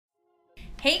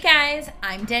Hey guys,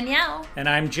 I'm Danielle. And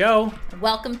I'm Joe.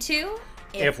 Welcome to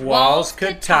If Walls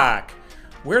Could Talk.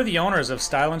 We're the owners of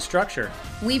Style and Structure.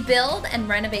 We build and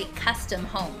renovate custom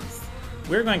homes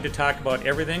We're going to talk about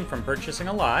everything from purchasing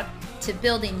a lot. to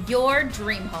building your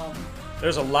dream home.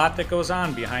 There's a lot that goes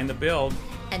on behind the build.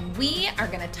 And we are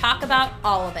going to talk about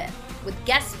all of it with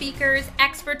guest speakers,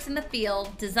 experts in the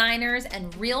field, designers,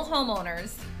 and real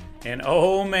homeowners. And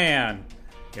oh man,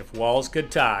 if walls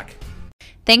could talk.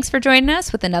 Thanks for joining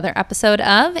us with another episode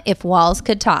of If Walls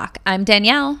Could Talk. I'm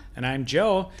Danielle. And I'm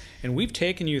Joe. And we've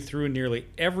taken you through nearly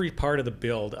every part of the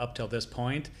build up till this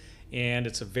point. And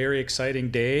it's a very exciting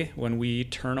day when we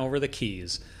turn over the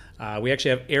keys. We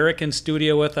actually have Eric in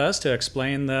studio with us to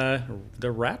explain the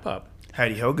wrap up.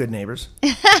 Howdy ho, good neighbors.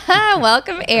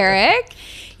 Welcome, Eric.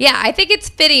 Yeah, I think it's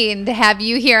fitting to have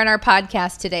you here on our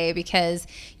podcast today because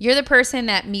you're the person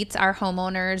that meets our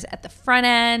homeowners at the front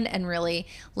end and really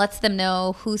lets them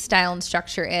know who Style and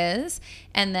Structure is,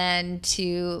 and then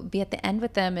to be at the end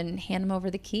with them and hand them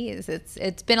over the keys.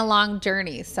 It's been a long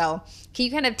journey. So can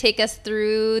you kind of take us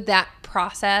through that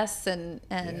process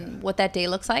and what that day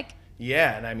looks like?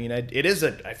 Yeah, and I mean,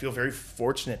 I feel very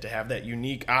fortunate to have that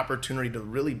unique opportunity to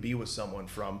really be with someone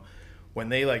from when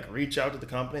they like reach out to the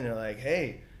company and they're like,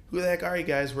 hey, who the heck are you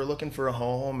guys? We're looking for a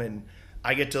home. And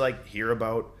I get to like hear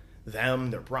about them,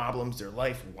 their problems, their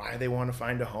life, why they want to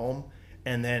find a home,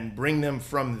 and then bring them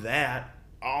from that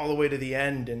all the way to the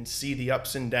end and see the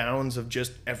ups and downs of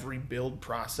just every build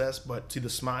process, but to the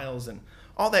smiles and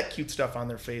all that cute stuff on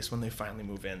their face when they finally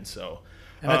move in. So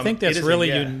And I think that's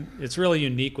it's really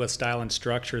unique with Style and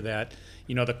Structure that,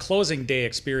 you know, the closing day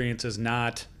experience is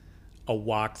not a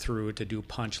walkthrough to do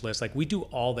punch lists. Like we do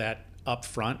all that up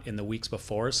front in the weeks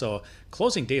before. So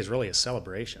closing day is really a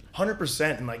celebration.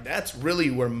 100%. And like that's really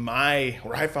where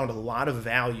I found a lot of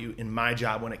value in my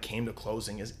job when it came to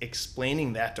closing is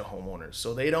explaining that to homeowners.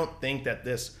 So they don't think that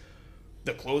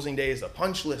the closing day is a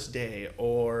punch list day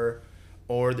or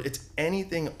it's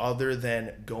anything other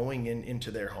than going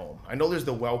into their home. I know there's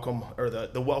the welcome or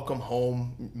the welcome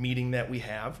home meeting that we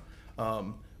have,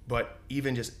 but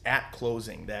even just at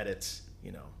closing, that it's,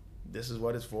 you know, this is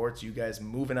what it's for. It's you guys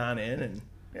moving on in, and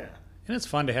yeah. And it's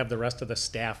fun to have the rest of the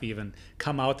staff even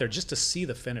come out there just to see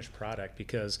the finished product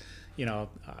because, you know,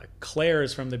 Claire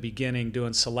is from the beginning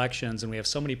doing selections, and we have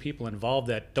so many people involved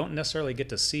that don't necessarily get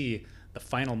to see the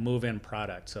final move-in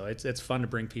product. So it's fun to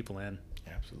bring people in.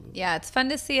 Absolutely. Yeah, it's fun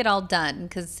to see it all done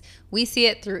because we see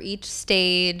it through each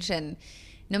stage, and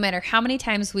no matter how many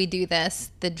times we do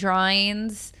this, the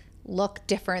drawings look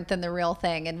different than the real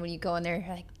thing. And when you go in there, you're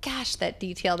like, gosh, that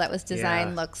detail that was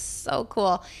designed looks so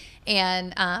cool.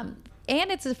 And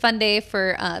it's a fun day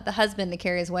for the husband to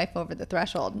carry his wife over the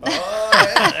threshold. Oh,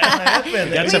 that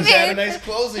happened. We had a nice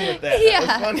closing with that. Yeah.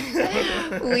 That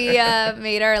was funny. We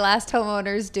made our last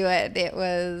homeowners do it. It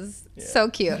was so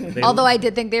cute. Although I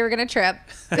did think they were going to trip.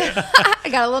 I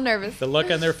got a little nervous. The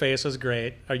look on their face was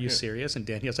great. Are you serious? And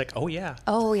Daniel's like, oh, yeah.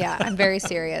 Oh, yeah. I'm very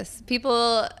serious.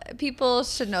 People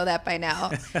should know that by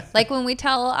now. Like when we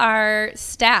tell our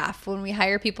staff, when we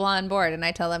hire people on board, and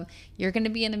I tell them, you're going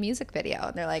to be in a music video.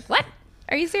 And they're like, what?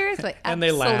 Are you serious? Like, and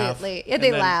they laugh. Absolutely. Yeah,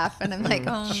 they laugh. And I'm like,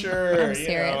 oh, sure, I'm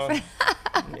serious.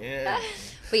 Yeah.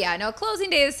 But yeah, no, closing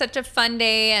day is such a fun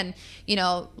day. And, you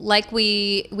know, like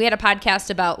we had a podcast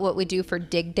about what we do for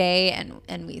Dig Day,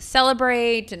 and we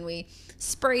celebrate and we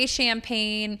spray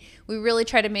champagne. We really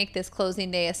try to make this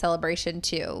closing day a celebration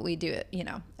too. We do, you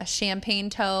know, a champagne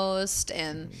toast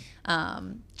and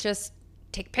just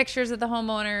take pictures of the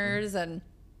homeowners and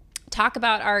talk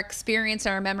about our experience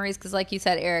and our memories because like you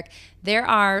said, Eric, there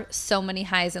are so many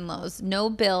highs and lows. No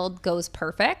build goes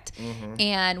perfect.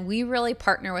 And we really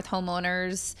partner with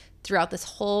homeowners throughout this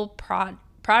whole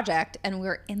project, and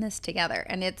we're in this together.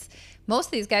 And it's most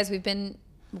of these guys, we've been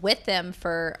with them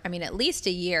for, I mean, at least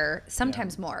a year,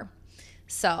 sometimes more.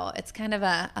 So it's kind of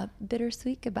a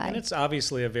bittersweet goodbye. And it's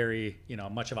obviously a very, you know,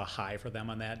 much of a high for them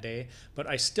on that day. But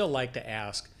I still like to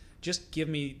ask, just give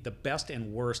me the best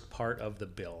and worst part of the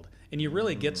build. And you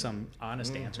really get some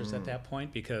honest answers at that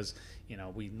point because, you know,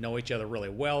 we know each other really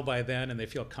well by then and they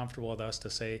feel comfortable with us to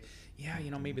say, yeah, you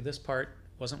know, maybe this part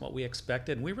wasn't what we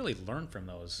expected. And we really learn from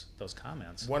those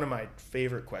comments. One of my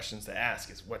favorite questions to ask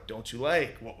is, what don't you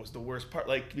like? What was the worst part?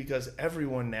 Like, because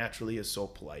everyone naturally is so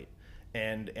polite.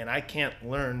 And I can't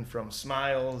learn from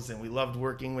smiles and we loved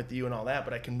working with you and all that,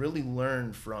 but I can really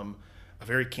learn from a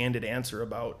very candid answer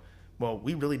about, well,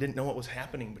 we really didn't know what was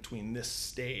happening between this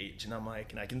stage. And I'm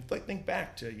like, and I can think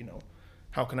back to, you know,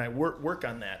 how can I work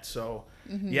on that? So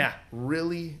yeah,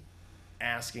 really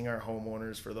asking our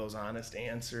homeowners for those honest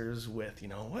answers with,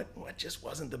 what just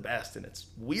wasn't the best. And it's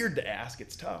weird to ask.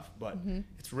 It's tough, but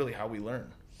it's really how we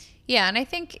learn. Yeah, and I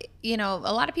think, a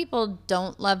lot of people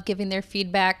don't love giving their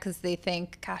feedback because they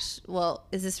think, gosh, well,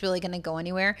 is this really going to go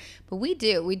anywhere? But we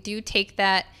do. We do take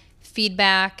that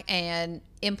feedback and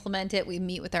implement it. We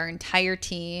meet with our entire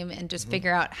team and just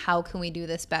figure out how can we do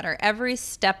this better. Every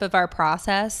step of our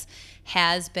process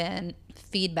has been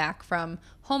feedback from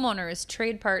homeowners,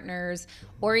 trade partners,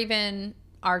 or even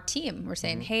our team. We're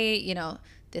saying, hey,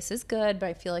 this is good, but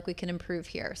I feel like we can improve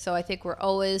here. So I think we're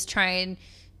always trying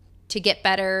to get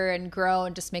better and grow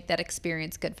and just make that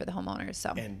experience good for the homeowners.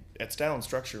 So, and at Style and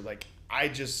Structure, I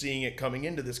just seeing it coming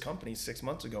into this company 6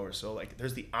 months ago or so,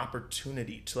 there's the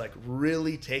opportunity to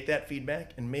really take that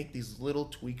feedback and make these little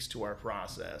tweaks to our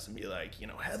process and be like,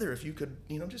 Heather, if you could,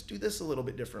 just do this a little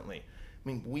bit differently. I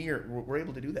mean, we're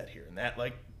able to do that here, and that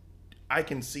I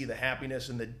can see the happiness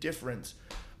and the difference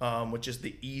with just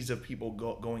the ease of people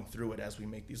going through it as we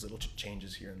make these little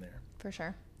changes here and there. For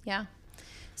sure. Yeah.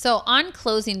 So on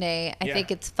closing day, I think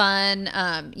it's fun.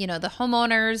 The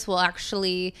homeowners will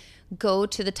actually go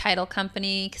to the title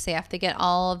company because they have to get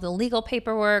all of the legal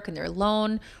paperwork and their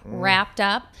loan wrapped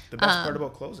up. The best part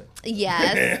about closing.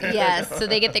 Yes. So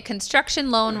they get the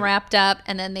construction loan wrapped up,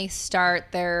 and then they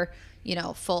start their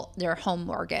their home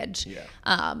mortgage.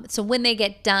 Yeah. So when they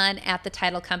get done at the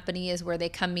title company is where they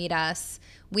come meet us.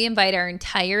 We invite our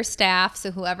entire staff,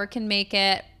 so whoever can make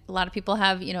it. A lot of people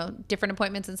have, different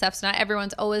appointments and stuff, so not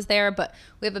everyone's always there, but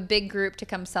we have a big group to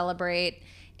come celebrate,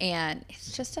 and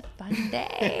it's just a fun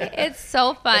day. It's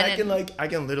so fun. And I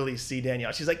can literally see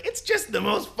Danielle. She's like, it's just the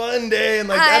most fun day, and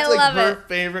that's her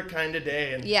favorite kind of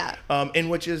day. And yeah. And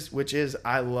which is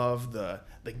I love the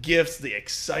gifts, the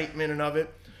excitement of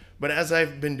it. But as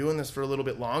I've been doing this for a little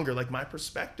bit longer, my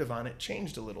perspective on it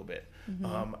changed a little bit.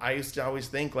 I used to always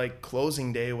think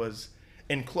closing day was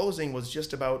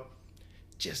just about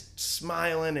just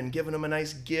smiling and giving them a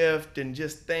nice gift and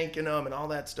just thanking them and all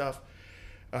that stuff.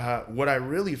 What I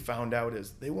really found out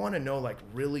is they want to know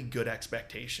really good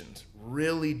expectations,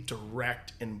 really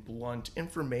direct and blunt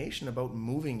information about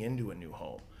moving into a new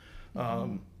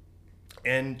home.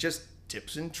 And just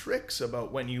tips and tricks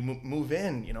about when you move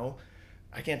in.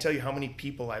 I can't tell you how many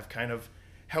people I've kind of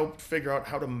helped figure out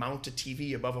how to mount a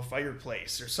TV above a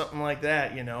fireplace or something like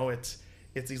that.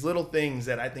 It's these little things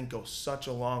that I think go such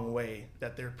a long way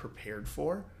that they're prepared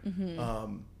for.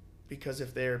 Because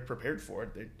if they're prepared for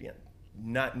it, they're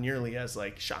not nearly as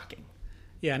shocking.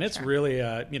 Yeah, and it's really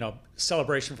a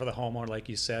celebration for the homeowner, like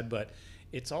you said, but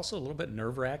it's also a little bit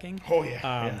nerve-wracking. Oh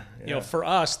yeah. For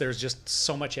us, there's just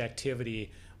so much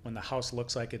activity when the house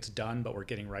looks like it's done, but we're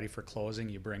getting ready for closing.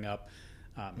 You bring up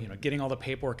getting all the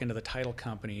paperwork into the title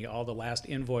company, all the last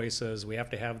invoices. We have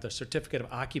to have the certificate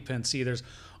of occupancy. There's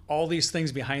all these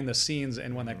things behind the scenes,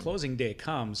 and when that closing day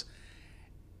comes,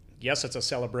 yes, it's a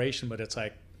celebration, but it's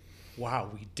wow,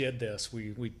 we did this.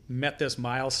 We met this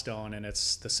milestone, and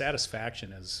it's the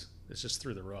satisfaction is just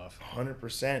through the roof.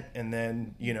 100%. And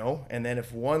then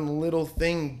if one little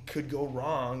thing could go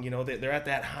wrong, they're at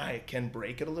that high, it can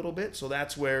break it a little bit. So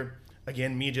that's where,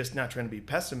 again, me just not trying to be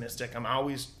pessimistic. I'm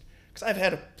always, because I've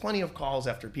had plenty of calls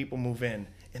after people move in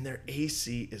and their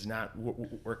AC is not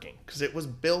working because it was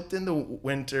built in the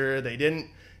winter. They didn't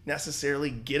necessarily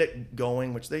get it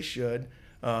going, which they should.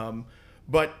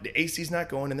 But the AC's not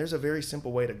going, and there's a very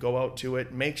simple way to go out to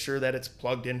it, make sure that it's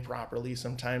plugged in properly.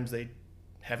 Sometimes they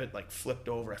have it flipped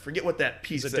over. I forget what that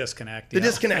piece is. The disconnect. The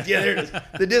disconnect. Yeah, there it is.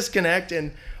 The disconnect.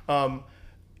 And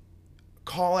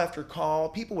call after call,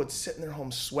 people would sit in their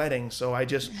home sweating. So I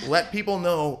just let people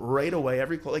know right away,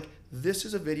 every call, this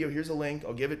is a video. Here's a link.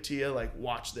 I'll give it to you.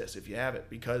 Watch this if you have it.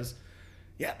 Because,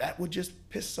 yeah, that would just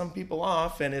piss some people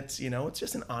off. And it's, it's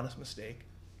just an honest mistake.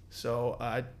 So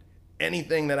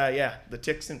anything that the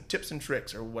tips and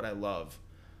tricks are what I love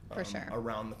for sure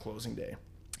around the closing day.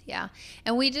 Yeah.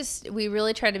 And we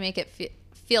really try to make it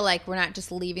feel like we're not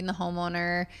just leaving the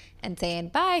homeowner and saying,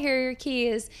 bye, here are your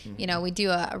keys. We do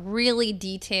a really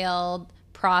detailed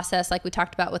process like we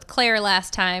talked about with Claire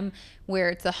last time, where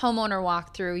it's a homeowner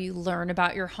walkthrough. You learn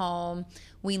about your home.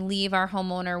 We leave our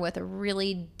homeowner with a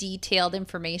really detailed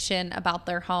information about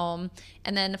their home.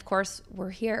 And then, of course,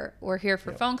 we're here. We're here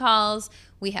for phone calls.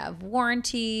 We have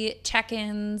warranty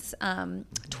check-ins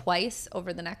twice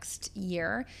over the next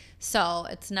year. So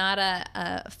it's not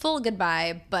a full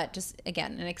goodbye, but just,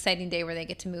 again, an exciting day where they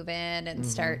get to move in and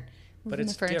start moving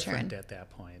the furniture in. But it's different at that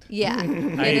point. Yeah,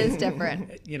 it is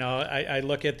different. I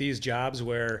look at these jobs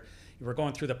where we're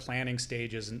going through the planning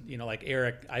stages, and like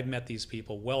Eric, I've met these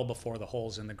people well before the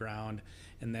hole's in the ground,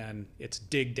 and then it's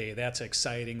dig day. That's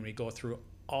exciting. We go through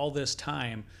all this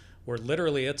time where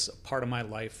literally it's part of my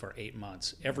life for 8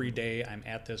 months. Every day I'm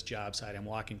at this job site, I'm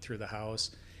walking through the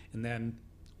house, and then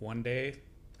one day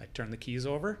I turn the keys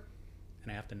over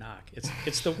and I have to knock.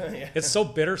 It's the Yeah. it's so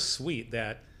bittersweet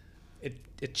that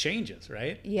it changes,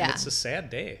 right? Yeah. And it's a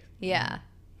sad day. Yeah,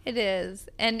 it is.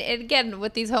 And again,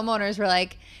 with these homeowners, we're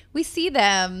like, we see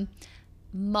them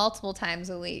multiple times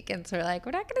a week, and so we're like,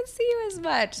 we're not going to see you as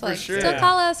much. Like, sure. still Yeah.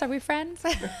 call us. Are we friends?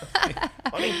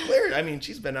 Claire,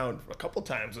 she's been out a couple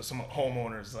times with some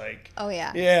homeowners. Like, Oh,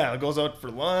 yeah. yeah, goes out for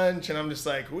lunch, and I'm just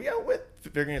like, who you out with?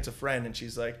 Figuring it's a friend, and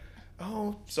she's like,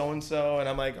 oh, so and so, and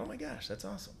I'm like, oh my gosh, that's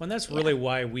awesome. Well, and that's really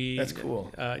why we, That's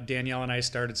cool. Danielle and I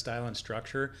started Style and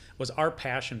Structure, was our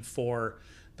passion for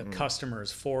the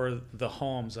customers, for the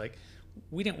homes. Like,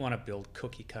 we didn't want to build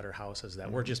cookie cutter houses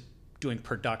that we're just doing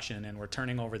production and we're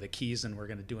turning over the keys and we're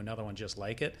going to do another one just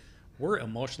like it. We're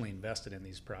emotionally invested in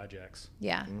these projects.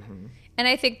 Yeah. And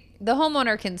I think the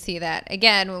homeowner can see that.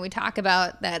 Again, when we talk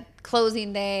about that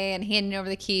closing day and handing over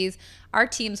the keys, our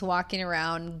team's walking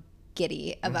around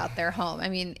giddy about their home. I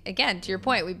mean, again, to your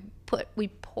point, we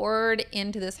poured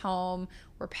into this home.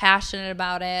 We're passionate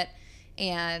about it.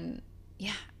 And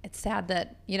yeah, it's sad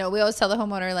that, we always tell the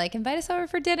homeowner, like, invite us over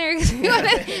for dinner because we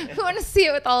want to see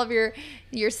it with all of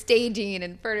your staging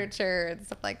and furniture and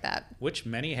stuff like that. Which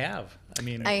many have.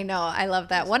 I know. I love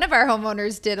that. One of our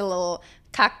homeowners did a little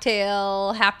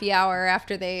cocktail happy hour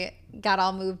after they got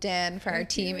all moved in for our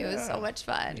team. It was so much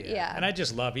fun. Yeah. And I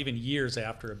just love, even years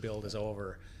after a build is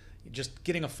over, just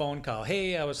getting a phone call.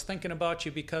 Hey, I was thinking about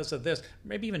you because of this.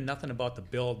 Maybe even nothing about the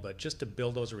build, but just to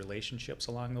build those relationships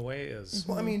along the way is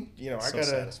Well, so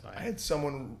satisfying. I had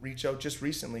someone reach out just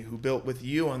recently who built with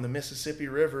you on the Mississippi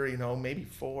River, maybe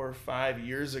 4 or 5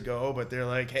 years ago, but they're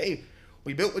like, hey,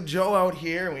 we built with Joe out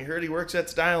here and we heard he works at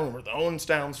Style and we're the own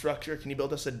Style and Structure. Can you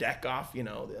build us a deck off?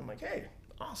 I'm like, hey,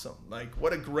 awesome. Like,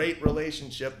 what a great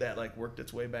relationship that worked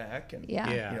its way back. And,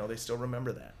 Yeah. they still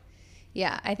remember that.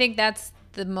 Yeah, I think that's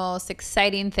the most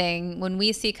exciting thing when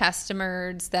we see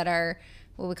customers that are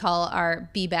what we call our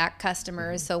be-back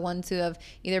customers. So ones who have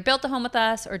either built a home with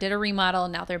us or did a remodel,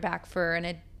 and now they're back for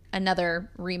another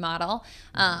remodel,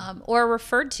 or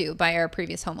referred to by our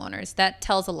previous homeowners. That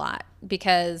tells a lot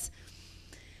because,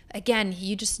 again,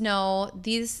 you just know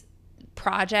these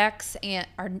projects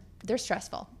they're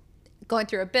stressful. Going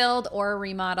through a build or a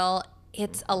remodel,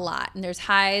 it's a lot, and there's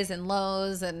highs and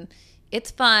lows, and it's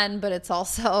fun, but it's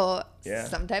also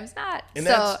sometimes not. And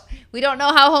so we don't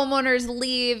know how homeowners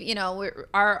leave.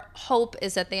 Our hope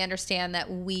is that they understand that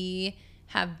we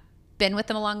have been with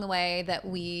them along the way, that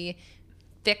we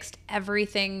fixed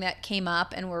everything that came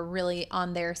up and we're really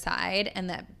on their side, and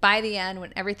that by the end,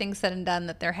 when everything's said and done,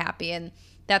 that they're happy. And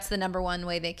that's the number one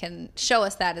way they can show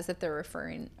us that, is if they're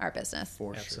referring our business.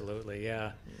 Absolutely,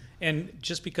 yeah. And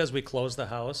just because we closed the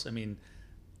house,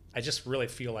 I just really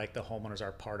feel like the homeowners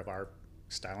are part of our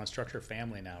Style and Structure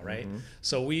family now, right?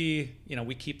 So we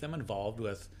keep them involved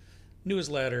with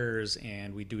newsletters,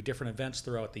 and we do different events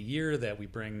throughout the year that we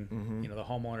bring, the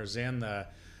homeowners in.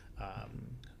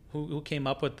 Who came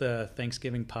up with the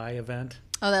Thanksgiving pie event?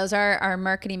 Oh, that was our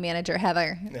marketing manager,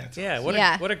 Heather.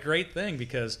 What a great thing,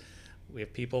 because we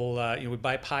have people, we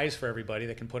buy pies for everybody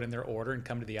that can put in their order and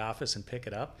come to the office and pick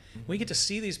it up. We get to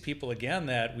see these people again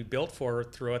that we built for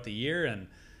throughout the year, and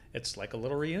it's like a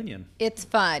little reunion. It's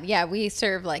fun. Yeah, we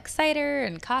serve cider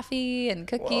and coffee and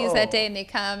cookies that day, and they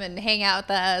come and hang out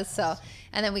with us. So,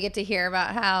 and then we get to hear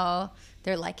about how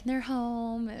they're liking their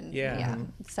home, and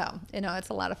so it's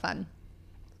a lot of fun.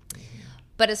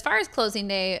 But as far as closing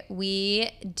day,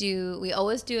 we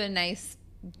always do a nice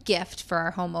gift for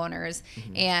our homeowners.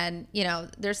 And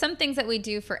there's some things that we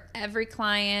do for every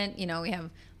client. We have a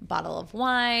bottle of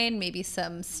wine, maybe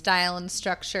some Style and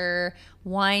Structure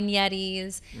wine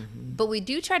Yetis, but we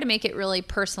do try to make it really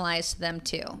personalized to them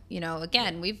too.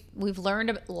 Again, we've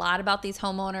learned a lot about these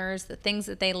homeowners, the things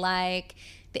that they like,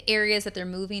 the areas that they're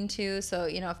moving to. So,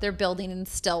 if they're building in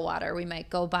Stillwater, we might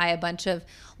go buy a bunch of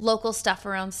local stuff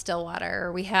around Stillwater.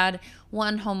 Or we had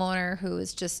one homeowner who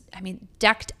was just,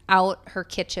 decked out her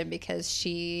kitchen because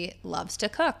she loves to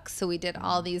cook. So we did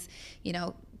all these,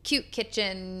 cute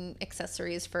kitchen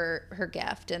accessories for her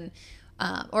gift. And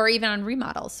or even on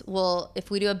remodels,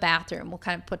 if we do a bathroom, we'll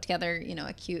kind of put together,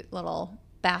 a cute little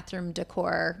bathroom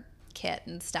decor kit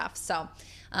and stuff. So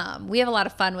we have a lot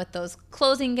of fun with those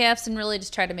closing gifts and really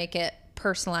just try to make it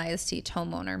personalized to each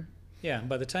homeowner. Yeah,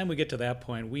 by the time we get to that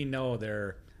point, we know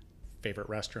their favorite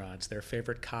restaurants, their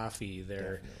favorite coffee,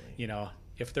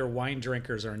 if they're wine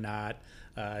drinkers or not.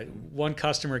 One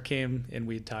customer came and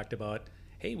we talked about,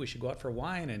 hey, we should go out for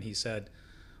wine. And he said,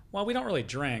 well, we don't really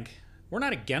drink, we're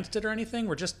not against it or anything.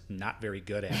 We're just not very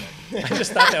good at it. I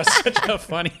just thought that was such a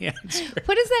funny answer.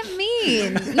 What does that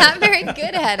mean? Not very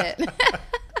good at it.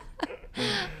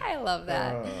 I love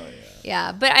that. Oh,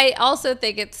 Yeah, but I also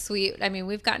think it's sweet. I mean,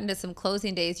 we've gotten to some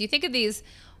closing days. You think of these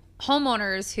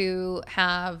homeowners who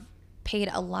have paid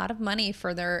a lot of money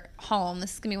for their home.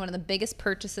 This is going to be one of the biggest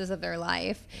purchases of their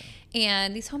life.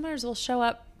 And these homeowners will show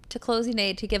up to closing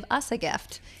day to give us a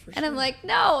gift. And I'm like,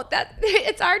 no,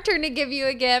 it's our turn to give you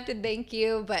a gift and thank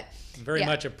you. But very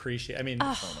much appreciate. I mean,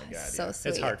 Oh my God, so yeah. sweet.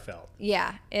 it's heartfelt.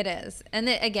 Yeah, it is. And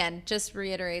it, again, just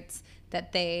reiterates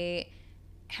that they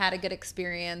had a good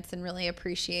experience and really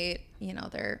appreciate,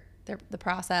 the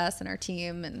process and our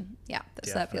team. And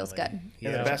so that feels good. And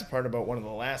Yeah. the best part about one of the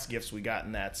last gifts we got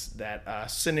in that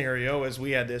scenario is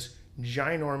we had this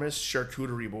ginormous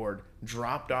charcuterie board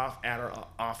dropped off at our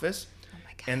office. Oh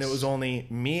my gosh. And it was only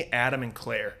me, Adam, and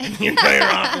Claire in the entire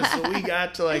office. So we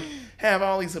got to have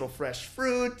all these little fresh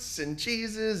fruits and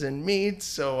cheeses and meats.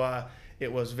 So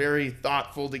it was very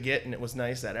thoughtful to get, and it was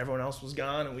nice that everyone else was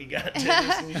gone and we got to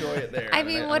just enjoy it there. I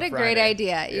mean, what a great Friday.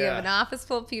 idea. You have Yeah. an office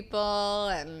full of people,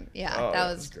 and that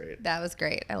was great. That was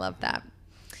great. I love that.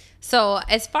 So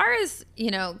as far as,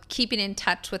 keeping in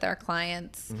touch with our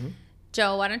clients,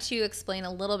 Joe, why don't you explain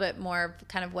a little bit more of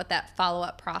kind of what that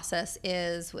follow-up process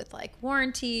is with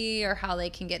warranty, or how they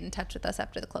can get in touch with us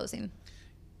after the closing?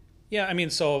 Yeah, I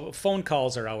mean, so phone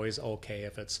calls are always okay.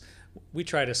 We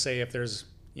try to say if there's,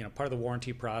 part of the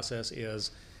warranty process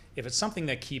is if it's something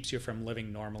that keeps you from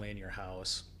living normally in your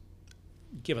house,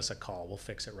 give us a call. We'll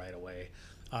fix it right away.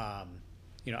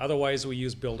 Otherwise we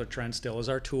use Builder Trend still as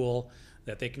our tool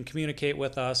that they can communicate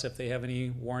with us if they have any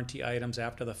warranty items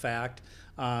after the fact.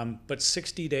 But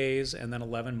 60 days and then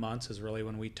 11 months is really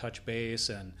when we touch base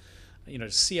and,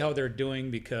 to see how they're doing,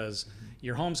 because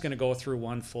your home's going to go through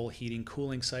one full heating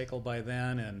cooling cycle by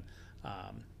then. And,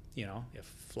 if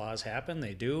flaws happen,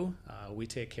 they do, we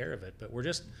take care of it. But we're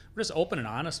just open and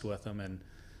honest with them. And,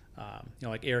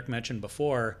 like Eric mentioned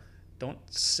before, don't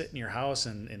sit in your house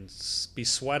and be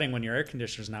sweating when your air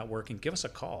conditioner's not working. Give us a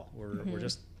call. We're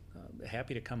just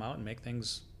happy to come out and make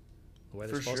things the way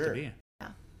they're For supposed sure. to be.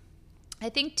 I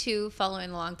think too,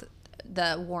 following along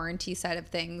the warranty side of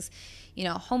things,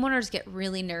 homeowners get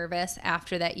really nervous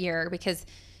after that year because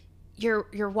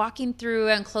you're walking through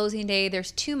on closing day.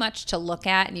 There's too much to look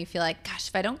at, and you feel like, gosh,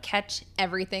 if I don't catch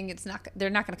everything, they're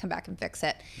not going to come back and fix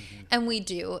it. And we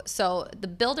do. So the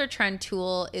Builder Trend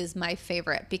tool is my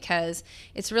favorite because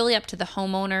it's really up to the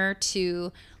homeowner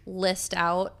to list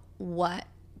out what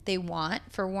they want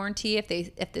for warranty. If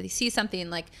they see something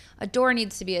like a door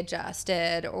needs to be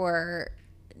adjusted or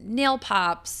nail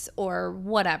pops or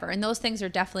whatever, and those things are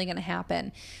definitely going to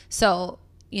happen. So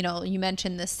you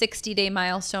mentioned the 60-day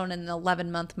milestone and the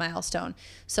 11-month milestone.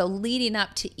 So leading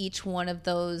up to each one of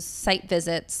those site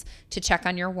visits to check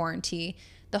on your warranty,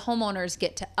 the homeowners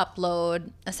get to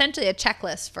upload essentially a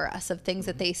checklist for us of things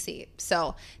that they see.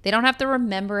 So they don't have to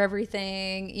remember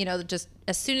everything. Just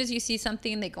as soon as you see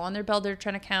something, they go on their Builder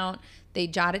Trend account, they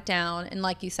jot it down. And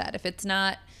like you said, if it's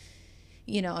not,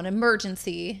 an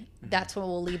emergency, that's when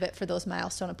we'll leave it for those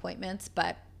milestone appointments.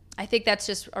 But I think that's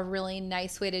just a really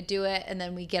nice way to do it. And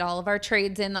then we get all of our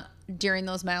trades in during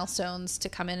those milestones to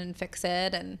come in and fix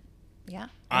it. And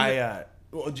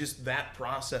just that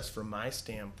process from my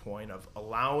standpoint of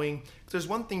allowing, 'cause there's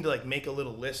one thing to make a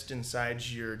little list inside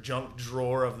your junk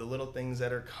drawer of the little things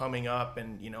that are coming up.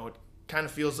 And, it kind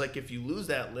of feels like if you lose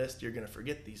that list, you're going to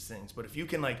forget these things. But if you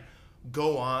can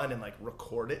go on and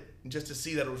record it just to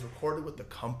see that it was recorded with the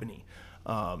company,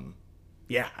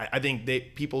 I think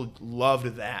people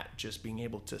loved that, just being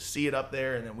able to see it up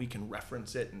there, and then we can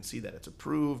reference it and see that it's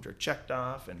approved or checked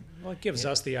off. And Well, it gives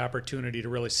us the opportunity to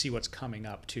really see what's coming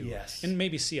up too. Yes. And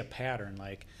maybe see a pattern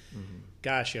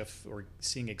gosh, if we're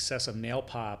seeing excessive nail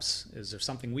pops, is there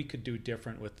something we could do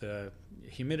different with the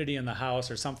humidity in the house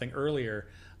or something earlier?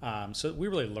 So we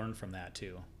really learn from that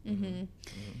too. and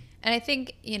I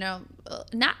think,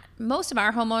 not most of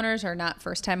our homeowners are not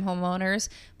first-time homeowners,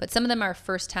 but some of them are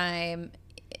first-time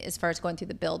as far as going through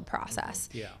the build process.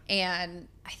 Yeah. And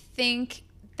I think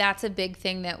that's a big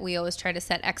thing that we always try to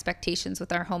set expectations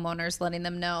with our homeowners, letting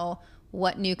them know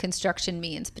what new construction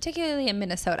means, particularly in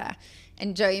Minnesota.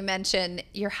 And Joe, you mentioned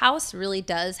your house really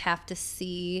does have to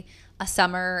see a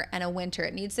summer and a winter.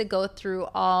 It needs to go through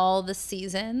all the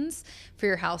seasons for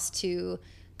your house to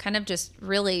kind of just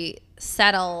really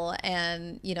settle.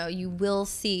 And, you will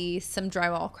see some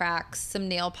drywall cracks, some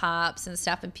nail pops and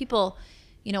stuff. And people,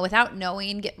 without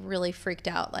knowing, get really freaked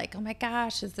out. Like, oh my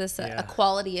gosh, is this a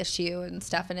quality issue and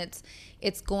stuff? And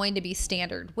it's going to be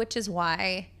standard, which is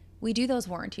why we do those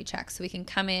warranty checks. So we can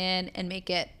come in and make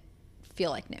it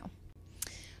feel like new.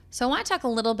 So I want to talk a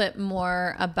little bit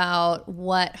more about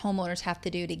what homeowners have to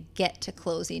do to get to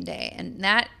closing day. And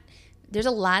that there's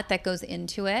a lot that goes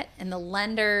into it. And the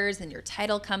lenders and your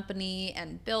title company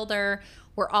and builder,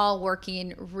 we're all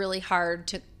working really hard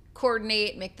to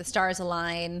coordinate, make the stars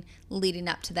align leading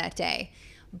up to that day.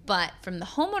 But from the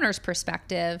homeowner's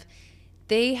perspective,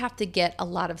 they have to get a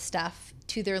lot of stuff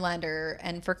to their lender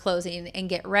and for closing and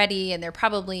get ready. And they're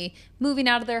probably moving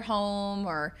out of their home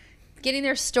or getting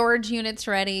their storage units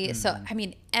ready. Mm-hmm. So, I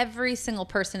mean, every single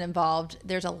person involved,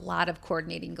 there's a lot of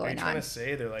coordinating going on. I'm trying to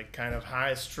say they're like kind of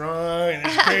high strung and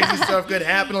this crazy stuff could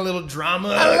happen, a little drama.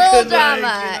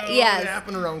 Yes.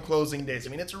 Happen around closing days. I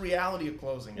mean, it's a reality of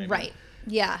closing. Right.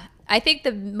 Yeah. I think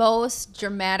the most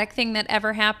dramatic thing that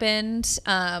ever happened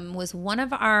was one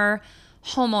of our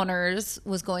homeowners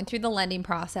was going through the lending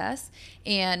process,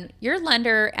 and your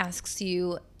lender asks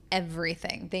you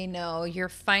everything. They know your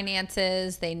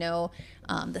finances. They know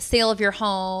the sale of your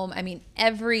home. I mean,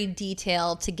 every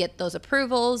detail to get those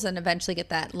approvals and eventually get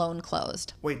that loan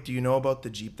closed. Wait, do you know about the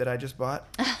Jeep that I just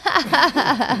bought?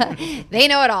 They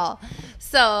know it all.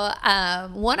 So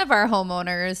one of our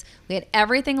homeowners, we had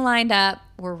everything lined up.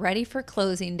 We're ready for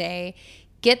closing day.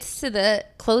 Gets to the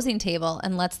closing table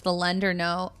and lets the lender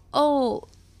know, oh,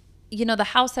 you know, the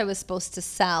house I was supposed to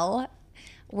sell,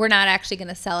 we're not actually going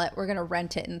to sell it. We're going to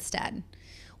rent it instead,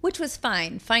 which was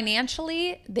fine.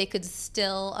 Financially, they could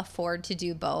still afford to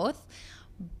do both,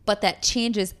 but that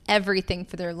changes everything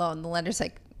for their loan. The lender's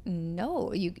like,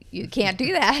 no, you can't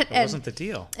do that. It wasn't the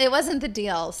deal. It wasn't the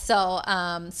deal. So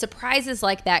surprises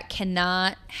like that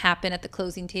cannot happen at the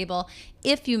closing table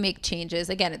if you make changes.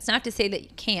 Again, it's not to say that you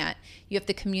can't. You have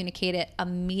to communicate it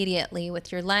immediately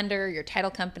with your lender, your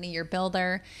title company, your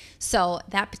builder. So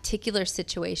that particular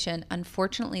situation,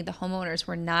 unfortunately, the homeowners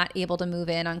were not able to move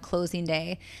in on closing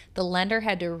day. The lender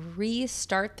had to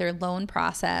restart their loan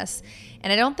process.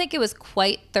 And I don't think it was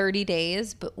quite 30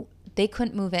 days, but they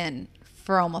couldn't move in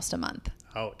for almost a month.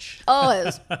 Ouch. Oh, it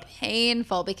was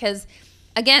painful because,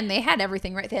 again, they had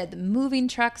everything right. They had the moving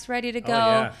trucks ready to go. Oh,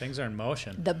 yeah. Things are in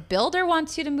motion. The builder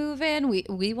wants you to move in.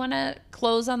 We want to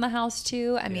close on the house,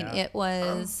 too. I mean, it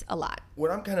was a lot. What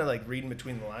I'm kind of like reading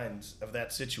between the lines of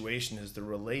that situation is the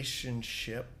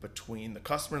relationship between the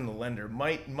customer and the lender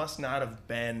must not have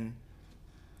been,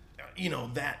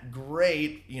 that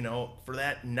great, for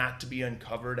that not to be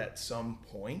uncovered at some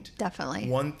point. Definitely.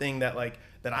 One thing that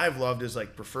I've loved is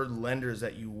preferred lenders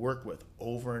that you work with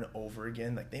over and over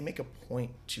again. Like, they make a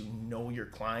point to know your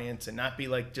clients and not be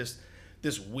like just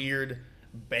this weird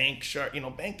bank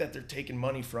bank that they're taking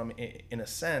money from in a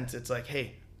sense. It's like,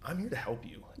 hey, I'm here to help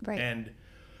you. Right. And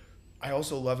I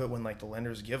also love it when the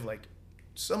lenders give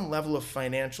some level of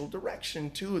financial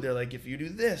direction too. They're like, if you do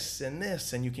this and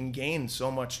this, and you can gain so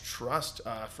much trust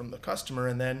from the customer.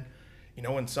 And then,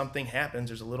 when something happens,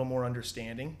 there's a little more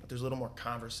understanding, but there's a little more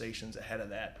conversations ahead of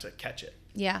that to catch it.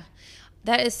 Yeah,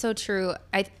 that is so true.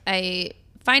 I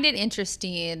find it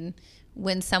interesting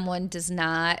when someone does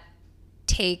not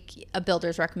take a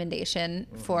builder's recommendation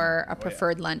for a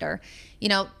preferred lender.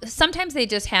 Sometimes they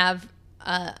just have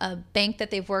a bank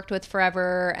that they've worked with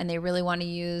forever and they really want to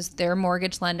use their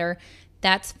mortgage lender.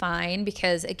 That's fine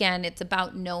because, again, it's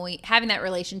about having that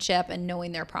relationship and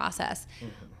knowing their process.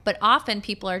 Mm-hmm. But often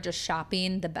people are just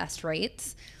shopping the best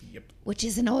rates, which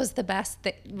isn't always the best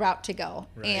route to go.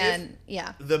 Right. And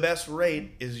if the best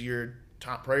rate is your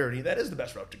top priority, that is the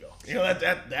best route to go.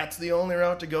 That's the only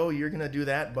route to go. You're going to do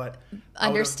that, but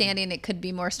understanding it could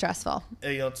be more stressful.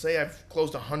 Let's say I've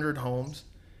closed 100 homes.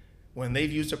 When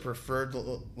they've used a preferred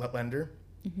lender,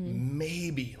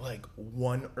 maybe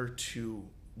one or two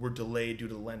were delayed due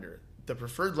to the lender. The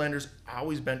preferred lenders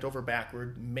always bent over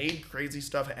backward, made crazy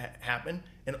stuff happen,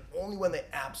 and only when they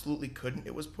absolutely couldn't,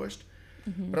 it was pushed.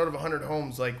 Mm-hmm. But out of 100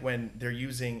 homes, when they're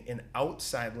using an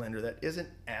outside lender that isn't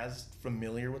as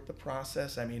familiar with the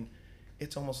process, I mean,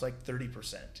 it's almost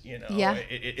 30%. Yeah.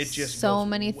 It just so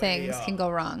many things can go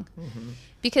wrong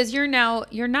because you're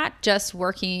not just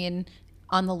working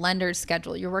on the lender's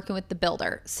schedule. You're working with the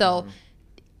builder. So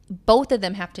both of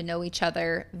them have to know each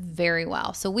other very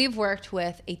well. So we've worked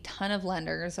with a ton of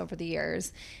lenders over the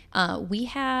years. We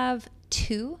have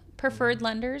 2 preferred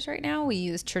lenders right now. We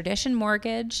use Tradition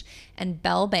Mortgage and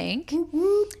Bell Bank.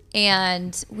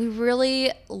 And we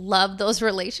really love those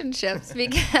relationships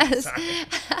because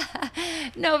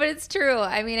no, but it's true.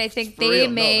 I mean, I think they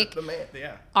make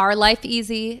our life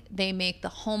easy. They make the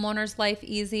homeowner's life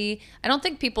easy. I don't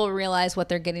think people realize what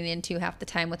they're getting into half the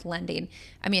time with lending.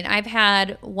 I mean, I've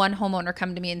had one homeowner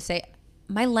come to me and say,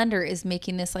 my lender is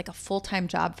making this like a full-time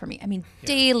job for me. I mean,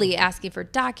 daily asking for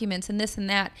documents and this and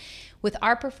that. With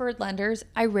our preferred lenders,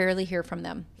 I rarely hear from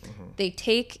them. They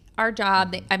take our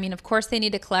job. I mean, of course, they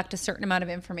need to collect a certain amount of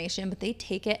information, but they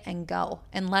take it and go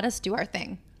and let us do our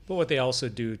thing. But what they also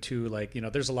do too, like,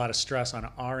 there's a lot of stress on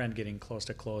our end getting close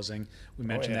to closing. We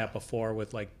mentioned that before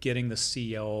with like getting the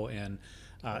CO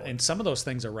and some of those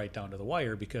things are right down to the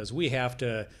wire because we have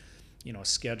to,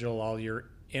 schedule all your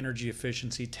energy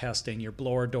efficiency testing, your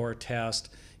blower door test.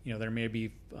 There may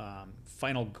be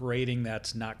final grading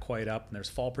that's not quite up, and there's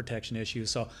fall protection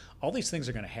issues. So all these things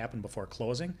are going to happen before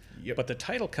closing. Yep. But the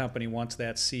title company wants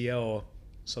that CO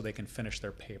so they can finish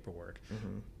their paperwork.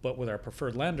 But with our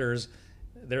preferred lenders,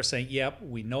 they're saying, yep,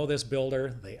 we know this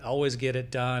builder. They always get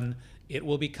it done. It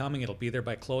will be coming. It'll be there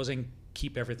by closing.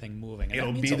 Keep everything moving. And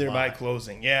it'll be there by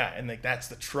closing. Yeah, and like that's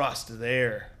the trust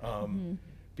there.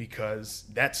 Because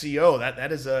that CO,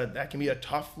 that can be a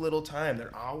tough little time.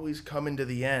 They're always coming to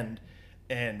the end.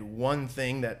 And one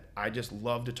thing that I just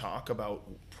love to talk about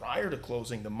prior to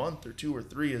closing, the month or 2 or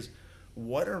 3, is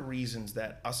what are reasons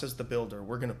that us as the builder,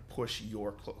 we're going to push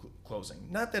your closing.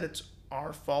 Not that it's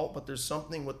our fault, but there's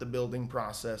something with the building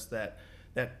process that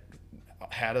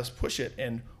had us push it.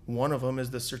 And one of them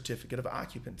is the certificate of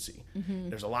occupancy.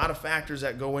 There's a lot of factors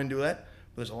that go into it.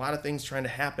 There's a lot of things trying to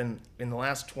happen in the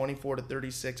last 24 to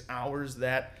 36 hours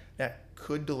that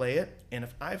could delay it. And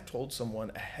if I've told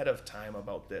someone ahead of time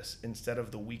about this instead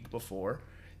of the week before,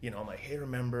 I'm like, hey,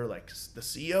 remember, like the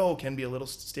CO can be a little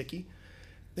sticky.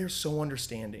 They're so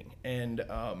understanding. And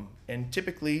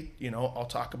typically, I'll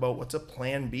talk about what's a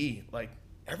plan B. Like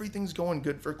everything's going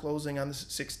good for closing on the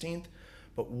 16th,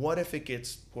 but what if it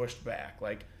gets pushed back?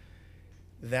 Like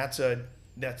that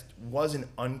was an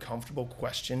uncomfortable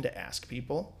question to ask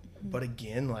people. But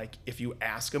again, like if you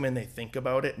ask them and they think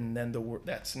about it and then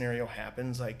that scenario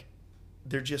happens, like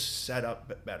they're just set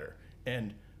up better.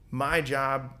 And my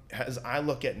job, as I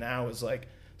look at now, is like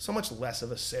so much less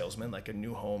of a salesman, like a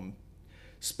new home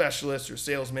specialist or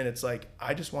salesman. It's like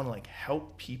I just want to like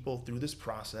help people through this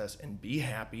process and be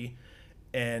happy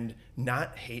and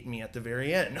not hate me at the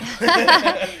very end.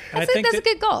 I think that's a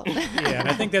good goal. And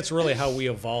I think that's really how we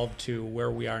evolved to where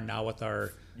we are now with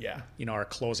our our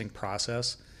closing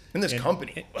process. In this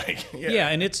company.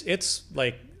 And it's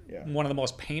like one of the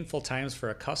most painful times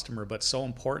for a customer, but so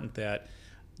important that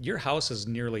your house is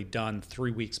nearly done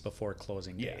 3 weeks before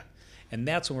closing day. And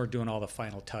that's when we're doing all the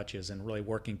final touches and really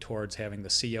working towards having the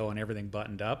CO and everything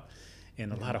buttoned up.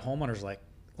 And a lot of homeowners are like,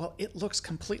 well, it looks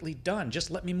completely done. Just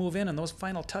let me move in, and those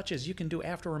final touches you can do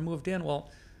after we're moved in.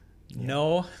 Well,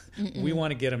 no, we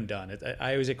want to get them done.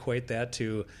 I always equate that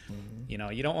to, you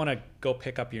don't want to go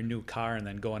pick up your new car and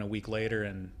then go in a week later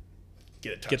and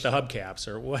get the hubcaps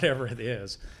or whatever it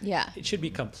is. Yeah. It should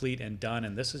be complete and done,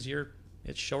 and this is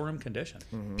it's showroom condition.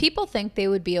 People think they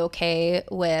would be okay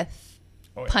with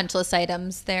punchless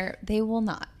items. They will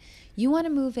not. You want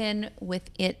to move in with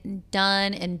it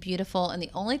done and beautiful, and the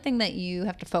only thing that you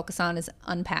have to focus on is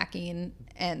unpacking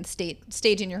and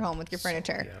staging your home with your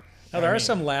furniture. Now, there are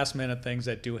some last-minute things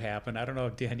that do happen. I don't know,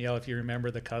 Danielle, if you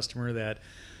remember the customer that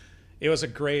it was a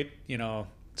great,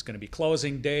 it's going to be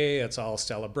closing day. It's all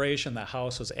celebration. The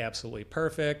house was absolutely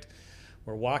perfect.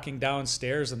 We're walking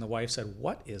downstairs, and the wife said,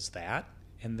 "What is that?"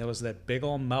 And there was that big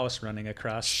old mouse running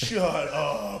across. Shut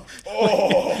up.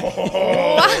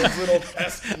 Oh, little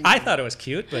pesky. I thought it was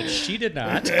cute, but she did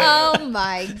not. Oh,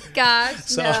 my gosh,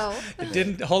 so no. It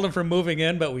didn't hold him from moving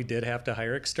in, but we did have to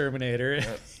hire exterminator.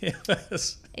 It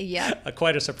was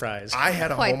quite a surprise. I had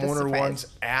a homeowner once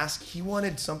ask, he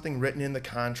wanted something written in the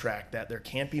contract that there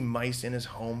can't be mice in his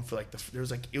home for it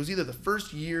was either the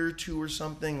first year or 2 or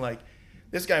something. Like,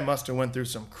 this guy must have went through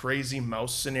some crazy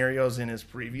mouse scenarios in his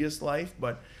previous life,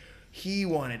 but he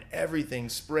wanted everything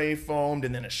spray foamed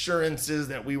and then assurances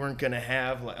that we weren't going to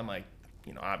have. I'm like,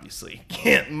 obviously,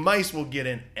 mice will get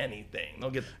in anything.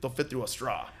 They'll fit through a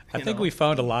straw. I think we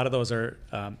found a lot of those are,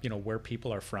 where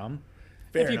people are from.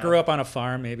 Fair if you enough. grew up on a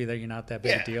farm, maybe you're not that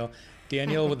big a deal.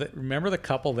 Daniel, remember the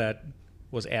couple that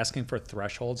was asking for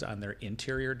thresholds on their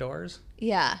interior doors?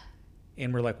 Yeah.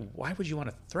 And we're like, why would you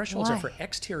want thresholds are for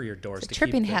exterior doors? It's a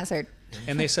tripping hazard.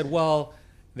 And they said, well,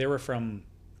 they were from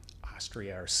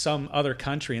Austria or some other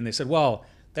country. And they said, well,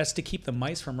 that's to keep the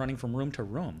mice from running from room to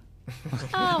room.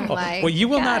 Oh, my Well, you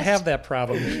will not have that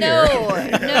problem here.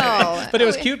 No. But it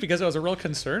was cute because it was a real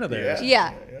concern of theirs.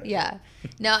 Yeah.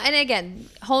 No, and again,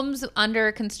 homes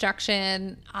under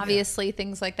construction, obviously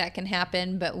things like that can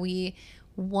happen. But we'll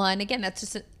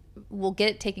get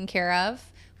it taken care of.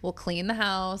 We'll clean the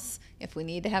house. If we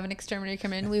need to have an exterminator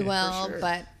come in, we will. Sure.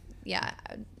 But Yeah.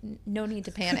 No need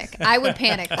to panic. I would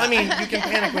panic. I mean, you can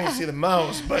panic when you see the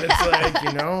mouse, but it's like,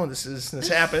 this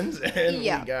happens, and we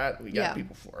got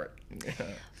people for it. Yeah.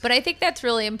 But I think that's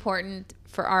really important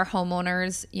for our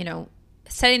homeowners,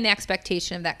 setting the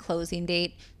expectation of that closing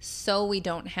date so we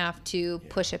don't have to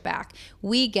push it back.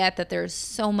 We get that there's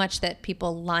so much that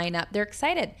people line up. They're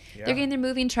excited. Yeah. They're getting their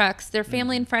moving trucks. Their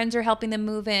family and friends are helping them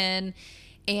move in.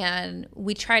 And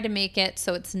we try to make it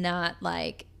so it's not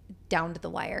like down to the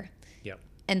wire. Yep.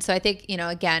 And so I think,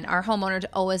 again, our homeowners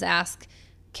always ask,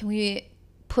 can we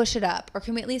push it up? Or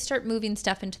can we at least start moving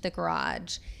stuff into the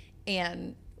garage?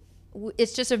 And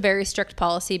it's just a very strict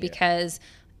policy because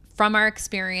from our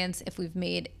experience, if we've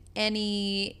made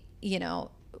any,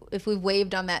 if we've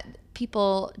waived on that,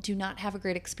 people do not have a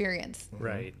great experience.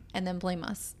 Right. And then blame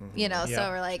us, so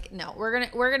we're like, no, we're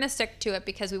going to stick to it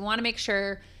because we want to make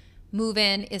sure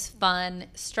move-in is fun,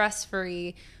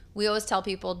 stress-free. We always tell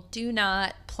people, do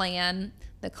not plan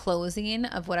the closing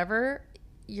of whatever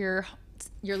your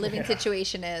living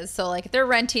situation is. So like if they're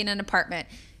renting an apartment,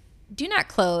 do not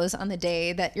close on the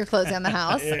day that you're closing on the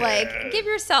house. Like give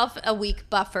yourself a week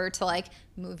buffer to like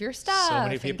move your stuff. So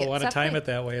many people want to time it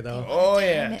that way though. Oh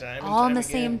yeah. All on the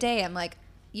same day. I'm like,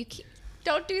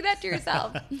 don't do that to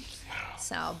yourself.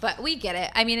 So, but we get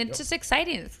it. I mean, it's just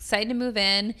exciting. It's exciting to move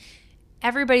in.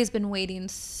 Everybody's been waiting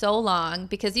so long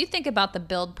because you think about the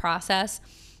build process.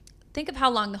 Think of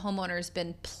how long the homeowner's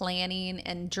been planning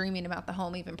and dreaming about the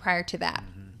home even prior to that.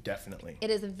 Definitely. It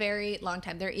is a very long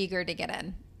time. They're eager to get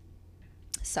in.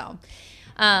 So,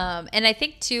 and I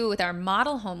think too with our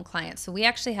model home clients, so we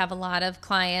actually have a lot of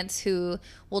clients who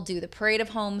will do the parade of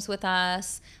homes with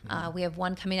us. We have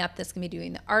one coming up that's going to be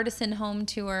doing the artisan home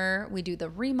tour. We do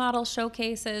the remodel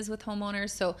showcases with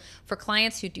homeowners. So for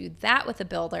clients who do that with a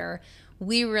builder,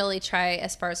 we really try,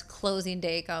 as far as closing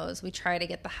day goes, we try to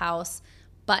get the house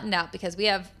buttoned out because we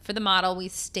have, for the model, we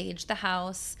stage the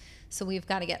house. So we've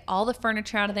got to get all the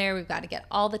furniture out of there. We've got to get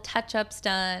all the touch-ups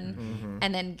done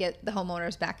and then get the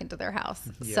homeowners back into their house.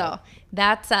 Yeah. So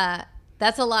that's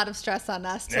a lot of stress on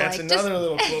us. That's like, another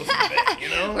little closing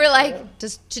day, We're like,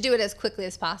 just to do it as quickly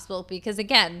as possible because,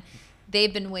 again,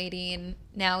 they've been waiting,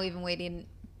 now even waiting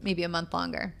maybe a month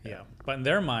longer. Yeah. But in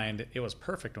their mind, it was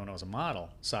perfect when it was a model.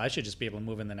 So I should just be able to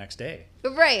move in the next day.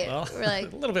 Right. Well, we're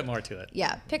like, a little bit more to it.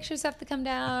 Yeah. Pictures have to come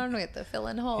down. We have to fill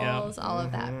in holes, all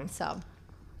of that. So,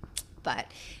 but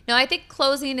no, I think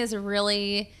closing is a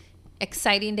really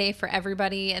exciting day for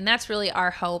everybody. And that's really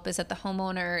our hope is that the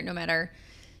homeowner, no matter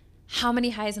how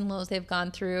many highs and lows they've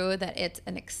gone through, that it's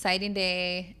an exciting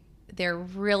day. They're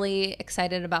really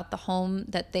excited about the home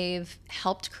that they've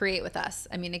helped create with us.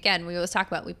 I mean, again, we always talk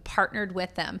about we partnered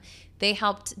with them. They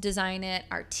helped design it.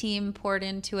 Our team poured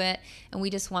into it. And we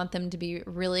just want them to be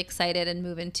really excited and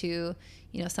move into,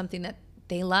 something that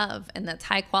they love and that's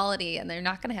high quality and they're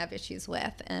not going to have issues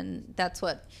with. And that's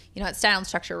what, at Style and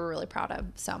Structure, we're really proud of.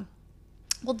 So,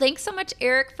 well, thanks so much,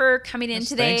 Eric, for coming in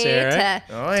today to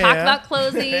talk about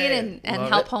closing and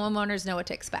help homeowners know what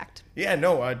to expect. Yeah,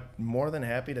 no, I'm more than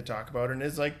happy to talk about it. And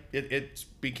it's like it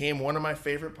became one of my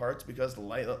favorite parts because,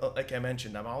 like I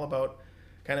mentioned, I'm all about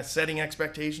kind of setting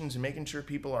expectations and making sure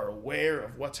people are aware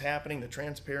of what's happening, the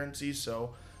transparency.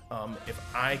 So if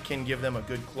I can give them a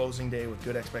good closing day with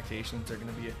good expectations, they're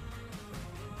going to be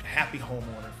a happy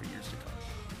homeowner for years to come.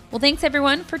 Well, thanks,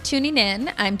 everyone, for tuning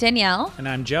in. I'm Danielle. And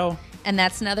I'm Joe. And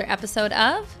that's another episode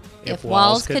of If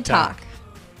Walls Could Talk.